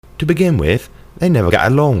To begin with, they never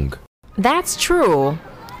got along. That's true.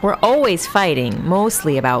 We're always fighting,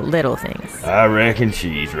 mostly about little things. I reckon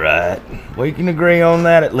she's right. We can agree on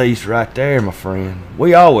that at least right there, my friend.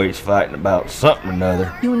 We always fighting about something or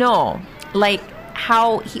another. You know, like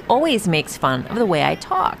how he always makes fun of the way I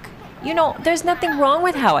talk. You know, there's nothing wrong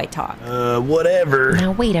with how I talk. Whatever.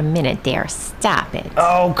 Now wait a minute there, stop it.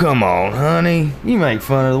 Oh, come on, honey. You make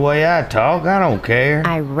fun of the way I talk, I don't care.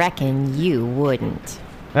 I reckon you wouldn't.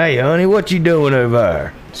 Hey, honey, what you doing over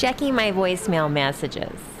there? Checking my voicemail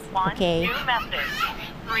messages. One Okay. new message.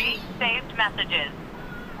 3 saved messages.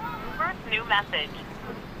 First new message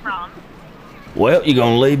from Well, you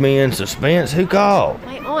gonna leave me in suspense? Who called?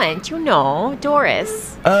 My aunt, you know,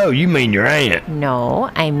 Doris. Oh, you mean your aunt? No,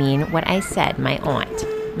 I mean what I said, my aunt.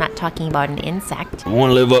 I'm not talking about an insect.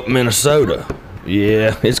 Wanna live up in Minnesota?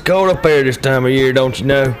 Yeah, it's cold up there this time of year, don't you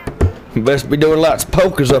know? You best be doing lots of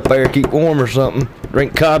pokers up there, keep warm or something.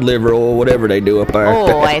 Drink cod liver or whatever they do up there.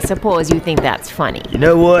 Oh, I suppose you think that's funny. You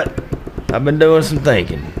know what? I've been doing some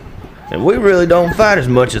thinking. And we really don't fight as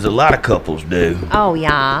much as a lot of couples do. Oh,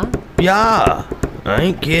 yeah? Yeah, I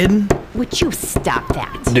ain't kidding. Would you stop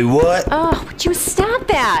that? Do what? Oh, would you stop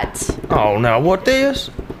that? Oh, now what this?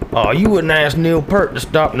 Oh, you wouldn't ask Neil Peart to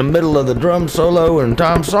stop in the middle of the drum solo and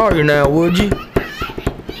Tom Sawyer now, would you?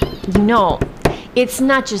 You know, it's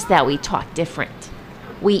not just that we talk different.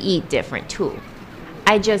 We eat different, too.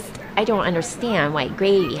 I don't understand why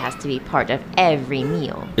gravy has to be part of every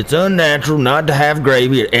meal. It's unnatural not to have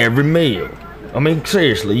gravy at every meal. I mean,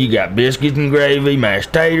 seriously, you got biscuits and gravy,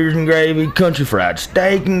 mashed taters and gravy, country fried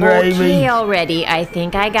steak and gravy. Okay, already, I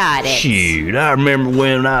think I got it. Shoot, I remember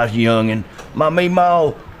when I was young and my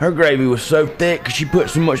meemaw, her gravy was so thick 'cause she put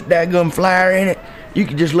so much daggum flour in it, you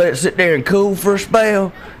could just let it sit there and cool for a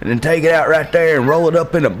spell, and then take it out right there and roll it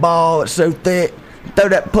up in a ball. It's so thick. Throw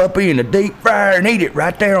that puppy in the deep fryer and eat it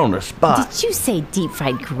right there on the spot. Did you say deep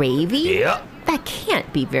fried gravy? Yeah. That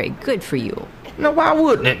can't be very good for you. Now, why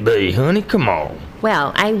wouldn't it be, honey? Come on.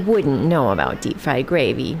 Well, I wouldn't know about deep fried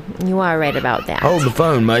gravy. You are right about that. Hold the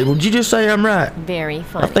phone, Mabel. Did you just say I'm right? Very I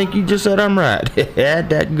funny. think you just said I'm right.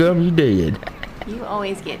 That gum you did. You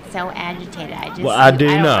always get so agitated. Well, I do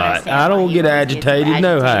don't not. understand I why don't you get always so agitated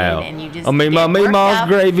no how. and you just I mean, my get worked meemaw's up,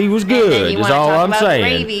 gravy was and then good. you That's wanna all talk I'm about saying.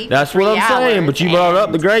 gravy That's for what I'm 3 saying. hours, But you brought up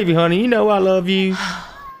and- the gravy, honey. You know I love you.